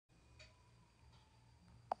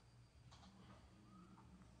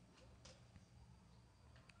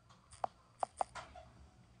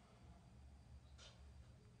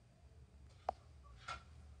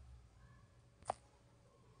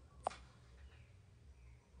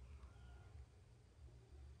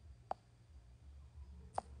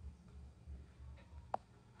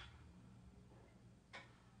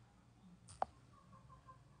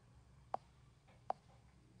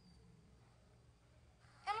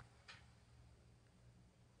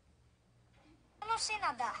não sei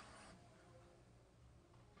nadar.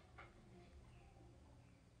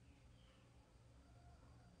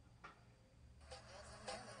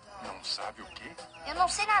 Não sabe o quê? Eu não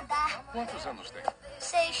sei nadar. Quantos anos tem?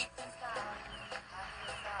 6.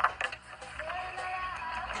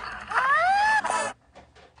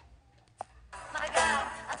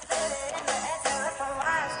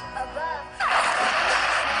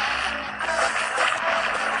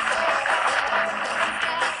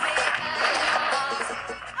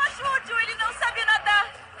 Ajude-o, ele não sabe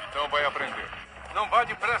nadar. Então vai aprender. Não vá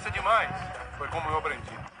depressa demais. Foi como eu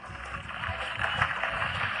aprendi.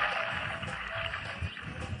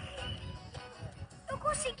 Eu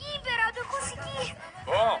consegui, Beraldo, eu consegui.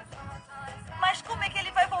 Bom, Mas como é que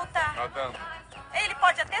ele vai voltar? nadando. Ele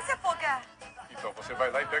pode até se afogar. Então você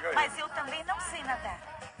vai lá e pega ele. Mas eu também não sei nadar.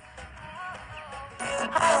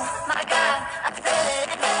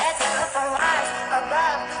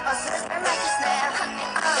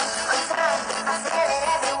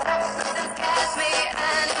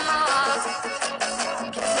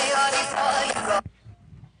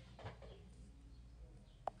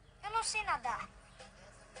 Eu não sei nadar.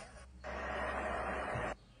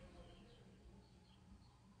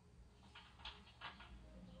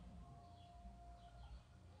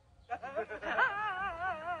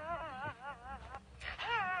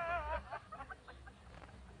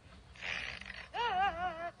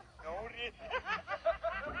 Não ri.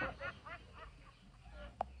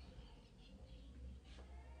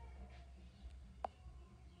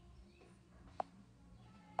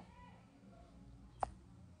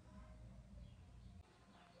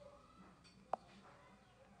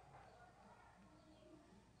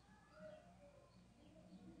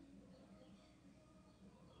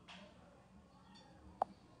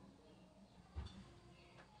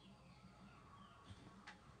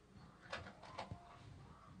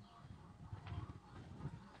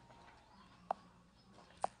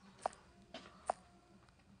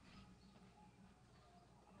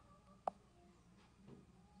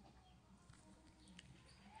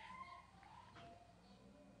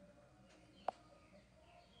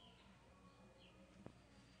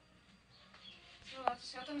 O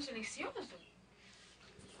senhor tá no silencioso?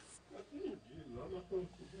 Atendi, lá na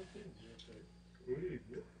consulta atendi.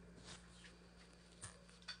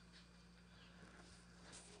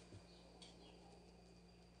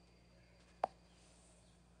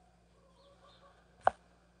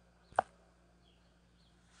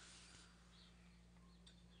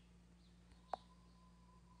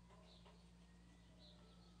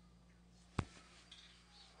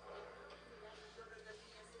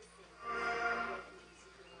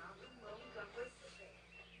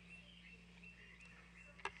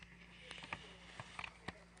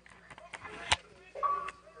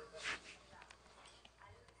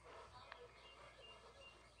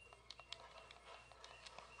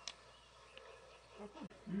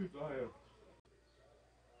 Isso,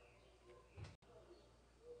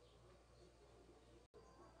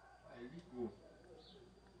 Aí ligou.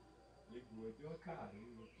 Ligou, deu uma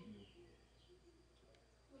carinha aqui.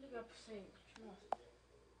 Vou ligar pro você, te mostro.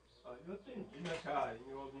 Aí eu atendi na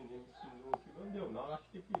carinha, o menino me ensinou aqui, não deu não, acho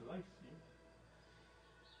que tem que ir lá em cima.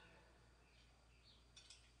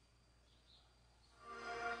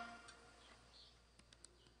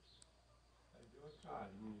 Aí deu uma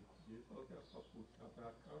carinha aqui, ele falou que era só puxar pra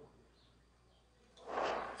cá.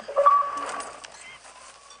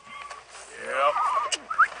 Yep.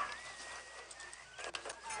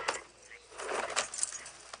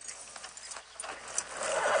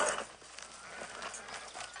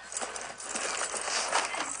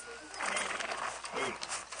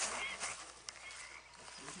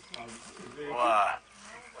 Why?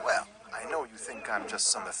 Well, I know you think I'm just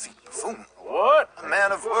some effete buffoon. What? A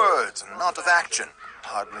man of words and not of action.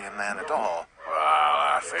 Hardly a man at all. Well,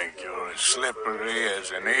 I think you're as slippery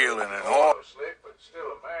as an eel in an oil slick, but still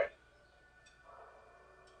a man.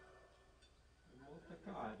 Outra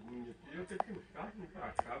carinha aqui, eu tenho que puxar aqui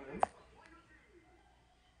pra cá, né?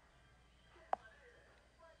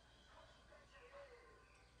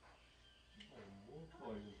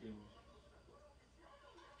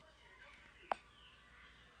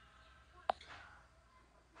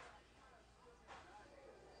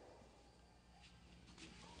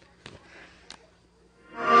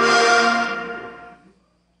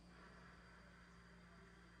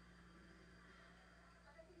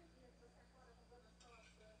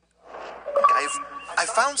 I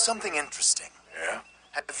found something interesting. Yeah?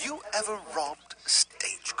 Have you ever robbed a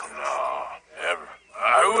stagecoach? No, never.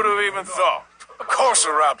 Who would have even thought? Of course I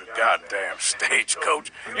robbed a goddamn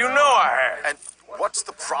stagecoach. You know I have. And what's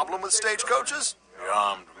the problem with stagecoaches? The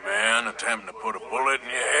armed men attempting to put a bullet in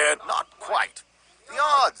your head? Not quite. The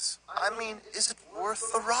odds. I mean, is it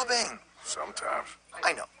worth the robbing? Sometimes.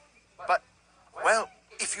 I know. But, well,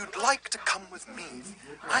 if you'd like to come with me,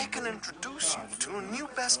 I can introduce you to a new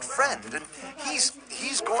best friend, and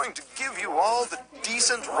he's going to give you all the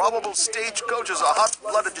decent, robbable stagecoaches a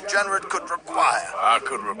hot-blooded degenerate could require. I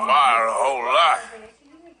could require a whole lot.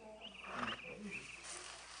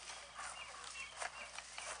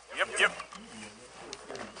 Yep.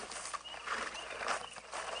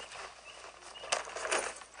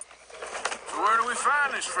 So where do we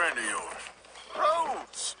find this friend of yours?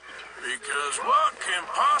 Roads. Because what can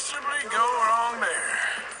possibly go wrong there?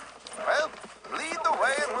 Well, lead the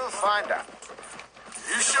way and we'll find out.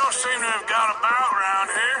 You sure seem to have got about around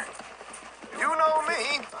here. You know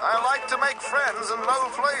me. I like to make friends in low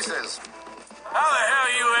places. How the hell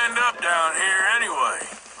you end up down here anyway?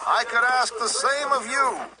 I could ask the same of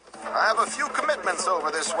you. I have a few commitments over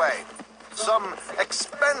this way. Some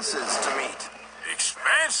expenses to meet.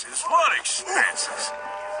 Expenses? What expenses?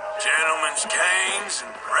 Gentlemen's canes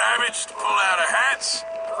and rabbits to pull out of hats?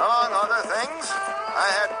 Among other things, I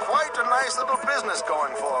had quite a nice little business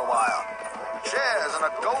going for a while. Shares in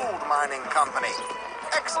a gold mining company.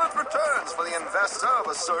 Excellent returns for the investor of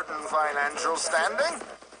a certain financial standing.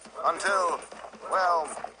 Until, well,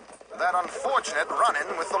 that unfortunate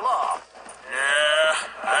run-in with the law. Yeah,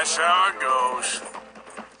 that's how it goes.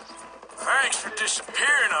 Thanks for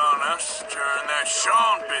disappearing on us during that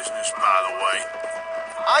Sean business, by the way.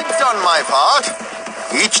 I've done my part.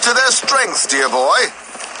 Each to their strengths, dear boy.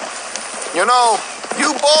 You know,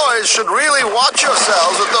 you boys should really watch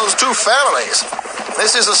yourselves with those two families.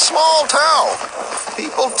 This is a small town.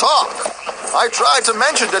 People talk. I tried to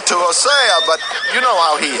mention it to Hosea, but you know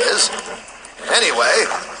how he is. Anyway,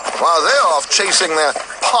 while they're off chasing their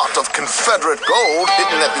pot of Confederate gold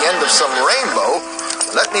hidden at the end of some rainbow,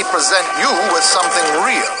 let me present you with something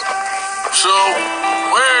real. So,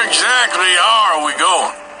 where exactly are we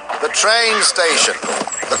going? The train station.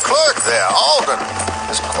 The clerk there, Alden,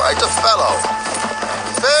 is quite a fellow.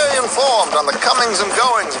 Very informed on the comings and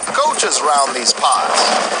goings of coaches round these parts.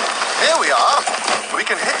 Here we are. We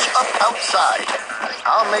can hitch up outside.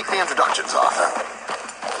 I'll make the introductions, Arthur.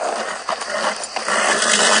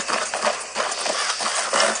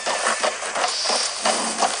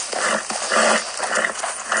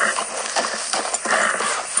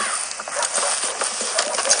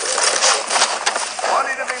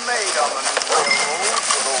 Money to be made on the new railroad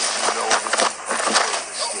for those who know the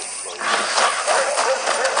still flows.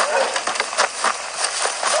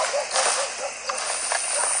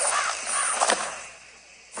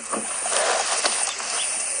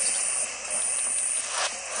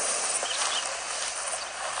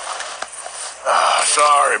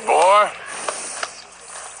 Sorry, boy.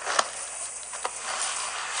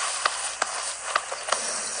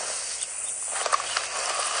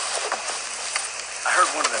 I heard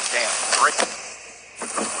one of them damn bricks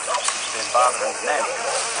been bothering the nanny.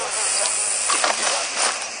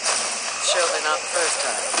 Surely not the first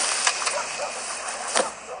time.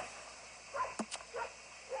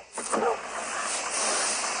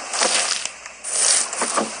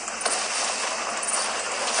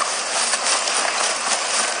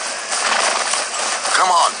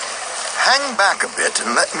 Come on. Hang back a bit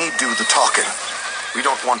and let me do the talking. We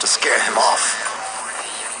don't want to scare him off.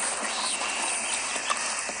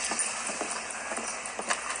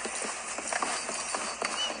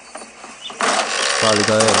 Fala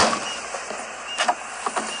galera,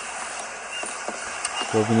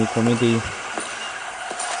 tô ouvindo, comenta aí.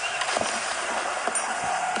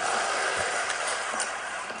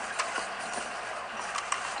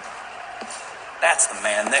 That's the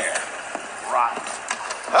man there. Right.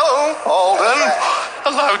 Hello, Alden.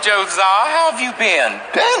 Hello, Josiah. How have you been?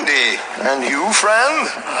 Dandy. And you, friend?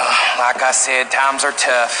 Like I said, times are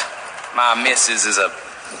tough. My missus is a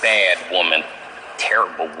bad woman.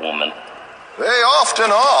 Terrible woman. They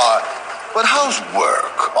often are. But how's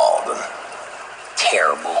work, Alden?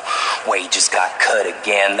 Terrible. Wages got cut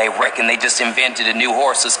again. They reckon they just invented a new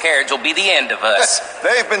horseless carriage will be the end of us.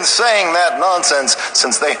 They've been saying that nonsense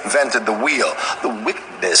since they invented the wheel. The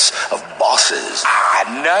wickedness of bosses.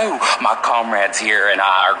 I know. My comrades here and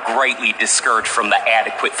I are greatly discouraged from the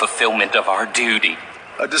adequate fulfillment of our duty.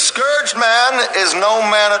 A discouraged man is no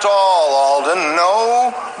man at all, Alden.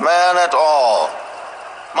 No man at all.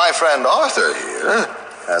 My friend Arthur here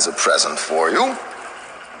has a present for you.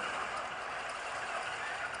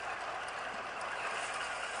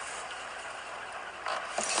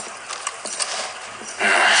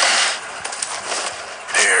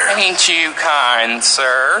 Ain't you kind,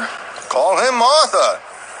 sir? Call him Arthur.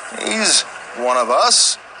 He's one of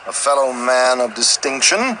us, a fellow man of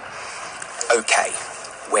distinction. Okay,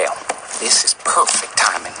 well, this is perfect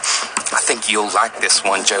timing. I think you'll like this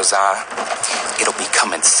one, Josiah. It'll be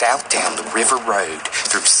coming south down the river road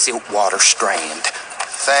through Siltwater Strand.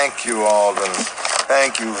 Thank you, Alden.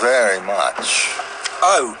 Thank you very much.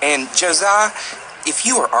 Oh, and Josiah, if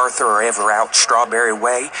you or Arthur are ever out Strawberry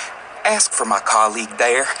Way, ask for my colleague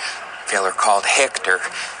there, feller called Hector.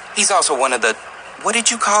 He's also one of the, what did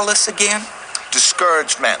you call us again?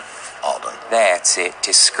 Discouraged men, Alden. That's it,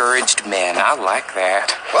 discouraged men. I like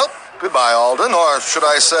that. Well, goodbye, Alden, or should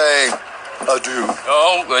I say, adieu.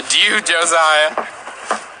 Oh, adieu, Josiah.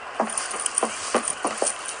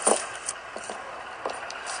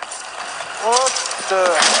 What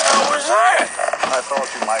the hell was that? I thought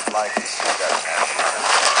you might like to see that.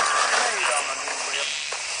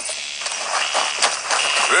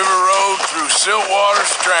 River Road through Siltwater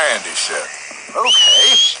Strand, he said.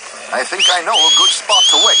 Okay. I think I know a good spot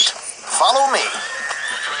to wait. Follow me.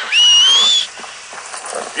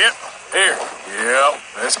 Yep, here. Yep,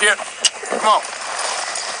 let's get. Come on.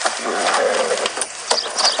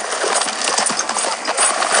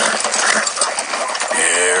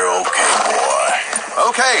 Here, okay, boy.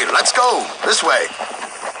 Okay, let's go. This way.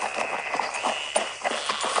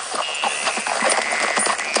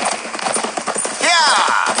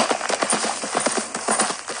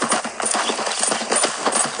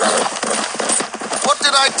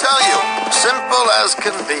 I tell you, simple as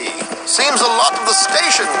can be. Seems a lot of the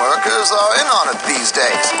station workers are in on it these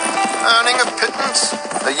days. Earning a pittance,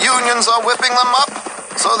 the unions are whipping them up,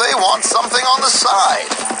 so they want something on the side.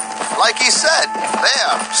 Like he said,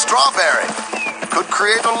 there, Strawberry. Could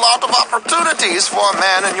create a lot of opportunities for a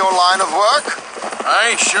man in your line of work.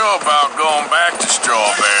 I ain't sure about going back to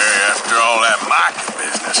Strawberry after all that market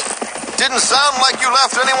business. Didn't sound like you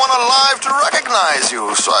left anyone alive to recognize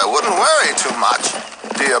you, so I wouldn't worry too much.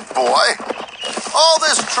 Dear boy, all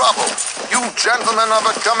this trouble, you gentlemen are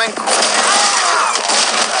becoming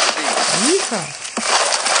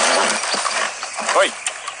Wait,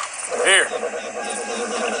 here.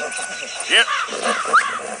 Yep.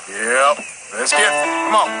 Yep, let's get,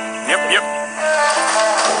 come on. Yep.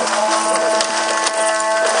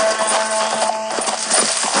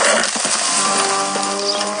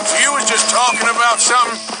 So you was just talking about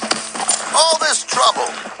something? All this trouble.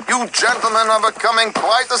 You gentlemen are becoming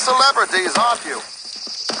quite the celebrities, aren't you?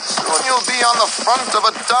 Soon you'll be on the front of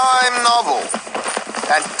a dime novel.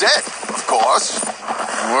 And dead, of course.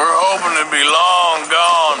 We're hoping to be long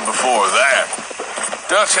gone before that.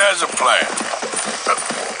 Dutch has a plan.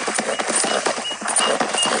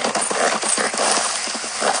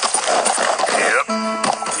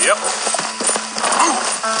 Yep.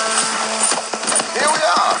 Here we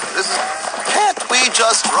are. Can't we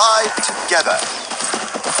just ride together?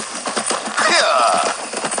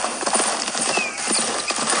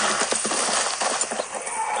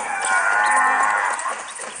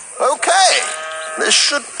 Okay, this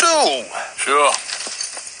should do. Sure.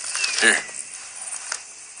 Here.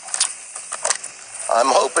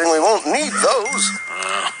 I'm hoping we won't need those.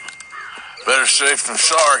 Better safe than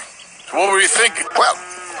sorry. So what were you thinking? Well,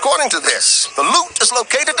 according to this, the loot is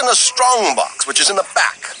located in a strong box, which is in the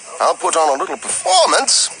back. I'll put on a little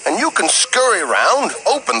performance, and you can scurry around,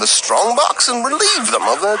 open the strong box, and relieve them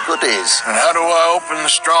of their goodies. And how do I open the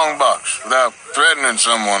strong box without threatening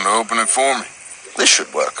someone to open it for me? This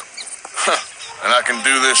should work. And I can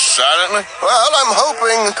do this silently? Well, I'm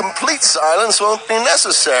hoping complete silence won't be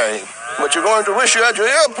necessary. But you're going to wish you had your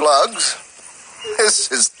earplugs.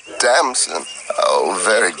 This is Damson. Oh,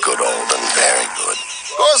 very good, Alden, very good.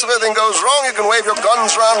 Of course, if anything goes wrong, you can wave your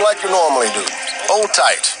guns around like you normally do. Hold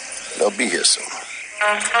tight. They'll be here soon.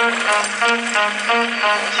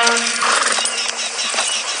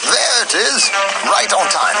 There it is. Right on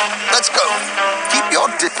time. Let's go. Keep your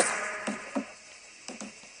dip.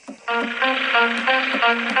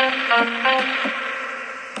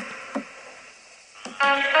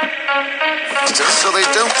 Just so they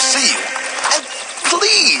don't see you. And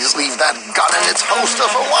please leave that gun in its holster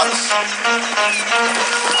for once.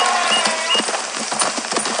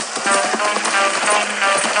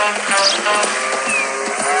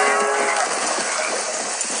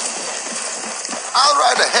 I'll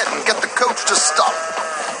ride ahead and get the coach to stop.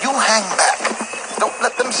 You hang back. Don't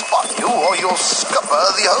let them spot you or you'll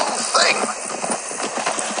scupper the whole thing.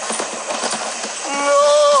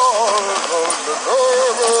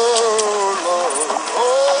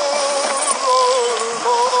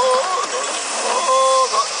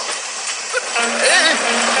 Hey,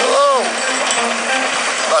 hello.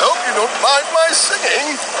 I hope you don't mind my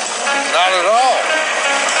singing. Not at all.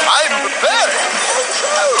 I'm preparing for a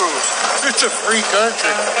show. such a free country.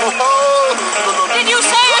 Did you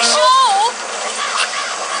say a show?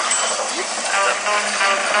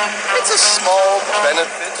 It's a small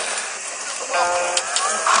benefit.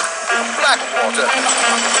 Blackwater.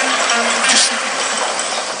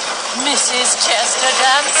 Mrs. Chester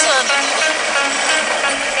Danson.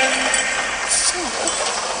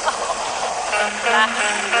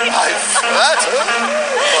 I flatter,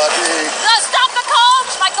 buddy. Stop the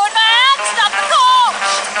coach, my good man! Stop the coach!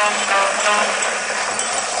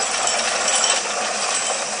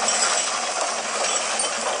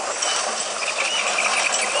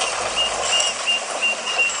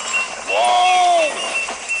 Whoa!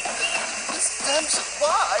 Miss Damson,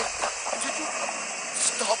 why did you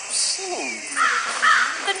stop singing?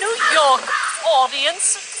 The New York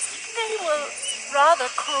audience, they were rather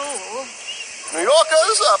cruel. New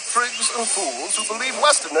Yorkers are prigs and fools who believe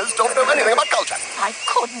Westerners don't know anything about culture. I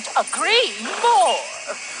couldn't agree more.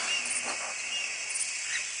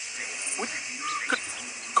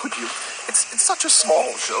 Could you? It's such a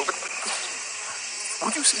small show, but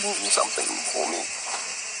would you sing something for me?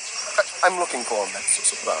 I'm looking for a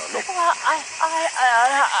mezzo-soprano. Well,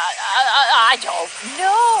 I don't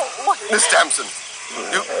know. Miss Damson,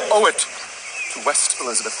 you owe it to West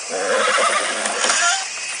Elizabeth.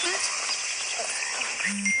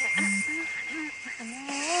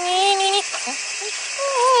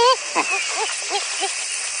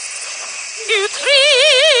 Il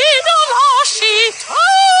grido lasciator,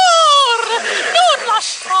 non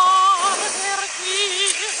lasciar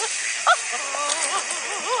perdir.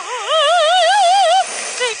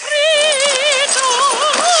 Il grido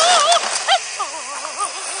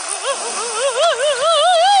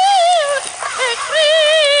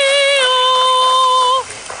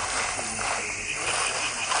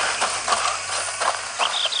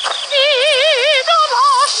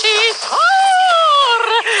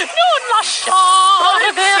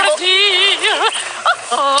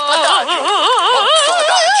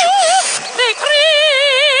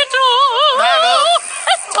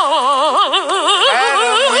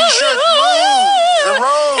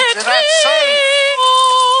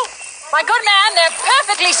My good man, they're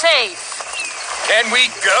perfectly safe. Can we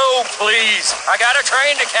go, please? I got a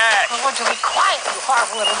train to catch. I want you to be quiet, you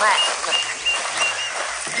horrible little man.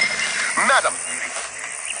 Madam,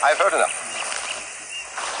 I've heard enough.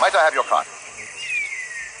 Might I have your card?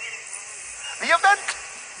 The event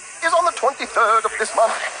is on the 23rd of this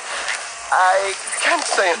month. I can't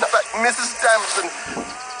say enough. Mrs. Damson,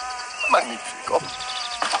 magnifico.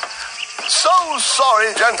 So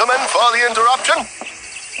sorry, gentlemen, for the interruption.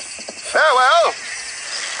 Farewell.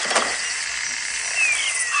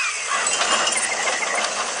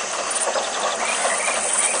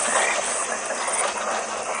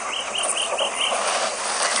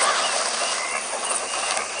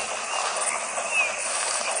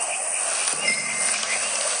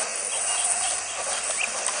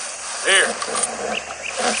 Here.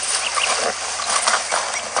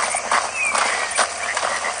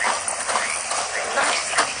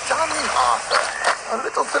 Nicely done, Arthur. A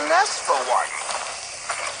little finesse for one.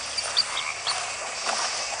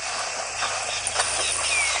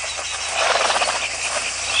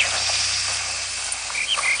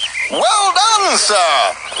 Well done,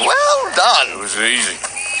 sir. Well done. It was easy.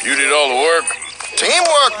 You did all the work.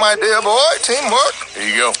 Teamwork, my dear boy. Teamwork. Here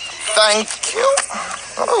you go. Thank you.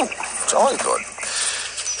 Oh, jolly good.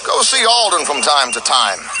 Go see Alden from time to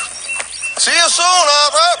time. See you soon,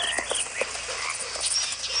 Arthur.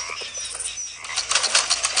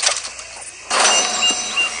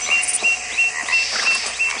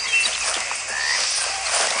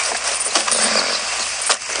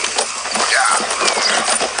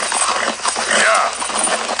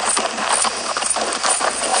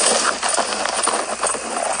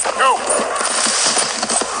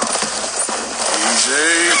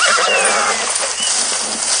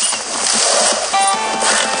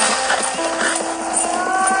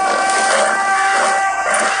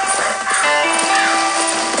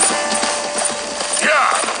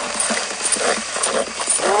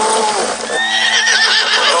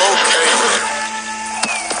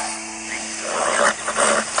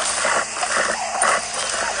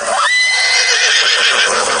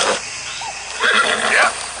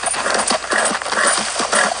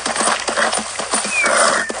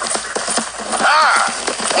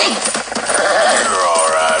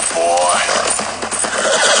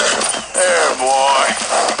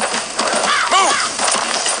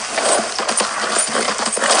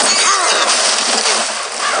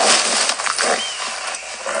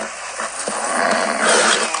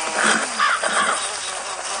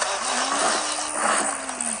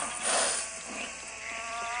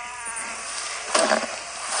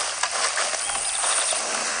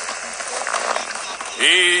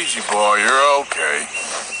 easy, boy. You're okay.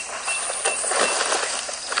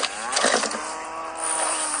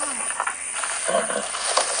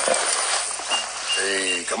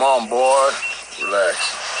 Hey, come on, boy.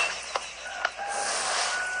 Relax.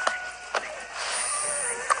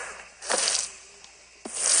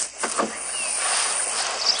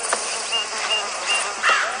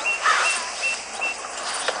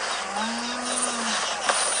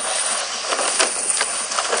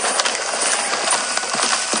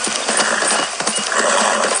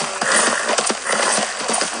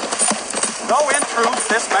 Though in truth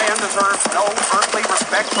this man deserves no earthly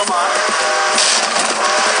respect from us,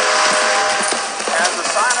 as a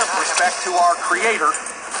sign of respect to our Creator,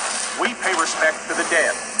 we pay respect to the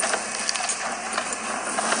dead.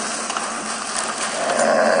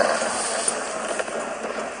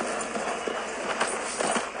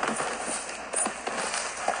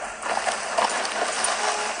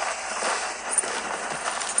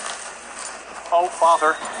 Oh,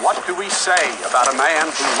 Father, what do we say about a man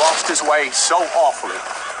who lost his way so awfully?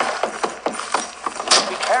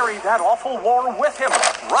 He carried that awful war with him,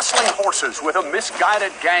 rustling horses with a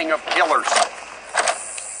misguided gang of killers.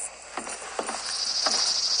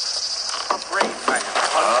 A brave man,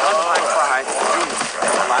 undone by pride, doomed for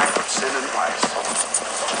lack of sin and vice.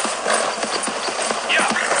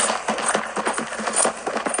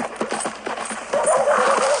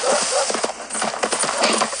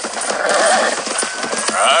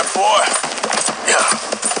 Boy. Yeah.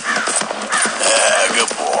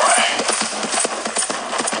 Good boy.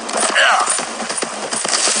 Yeah.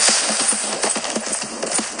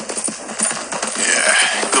 Yeah,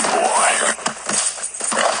 good boy.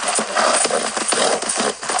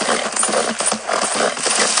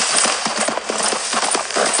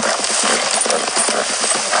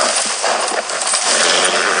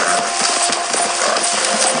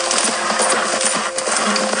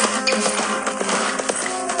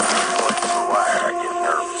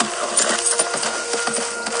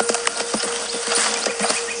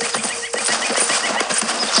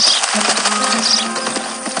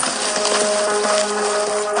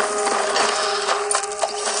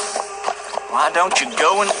 Why don't you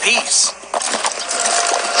go in peace?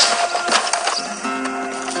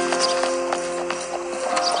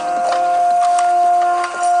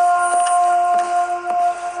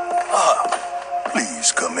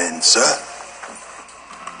 Please come in, sir.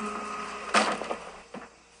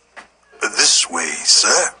 This way,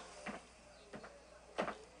 sir.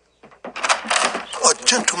 A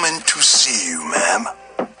gentleman to see you, ma'am.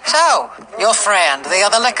 So, your friend, the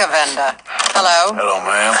other liquor vendor. Hello. Hello,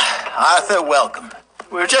 ma'am. Arthur, welcome.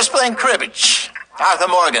 We were just playing cribbage. Arthur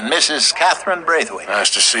Morgan, Mrs. Catherine Braithwaite. Nice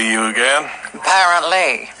to see you again.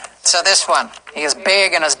 Apparently. So this one, he is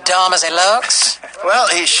big and as dumb as he looks? Well,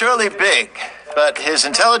 he's surely big, but his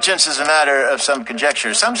intelligence is a matter of some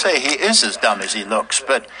conjecture. Some say he is as dumb as he looks,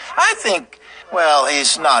 but I think, well,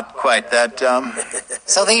 he's not quite that dumb.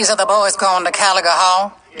 So these are the boys going to Gallagher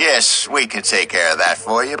Hall? Yes, we could take care of that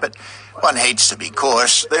for you, but one hates to be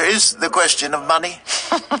coarse. There is the question of money.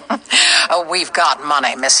 Oh, we've got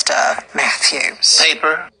money, Mr. Matthews.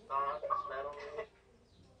 Paper,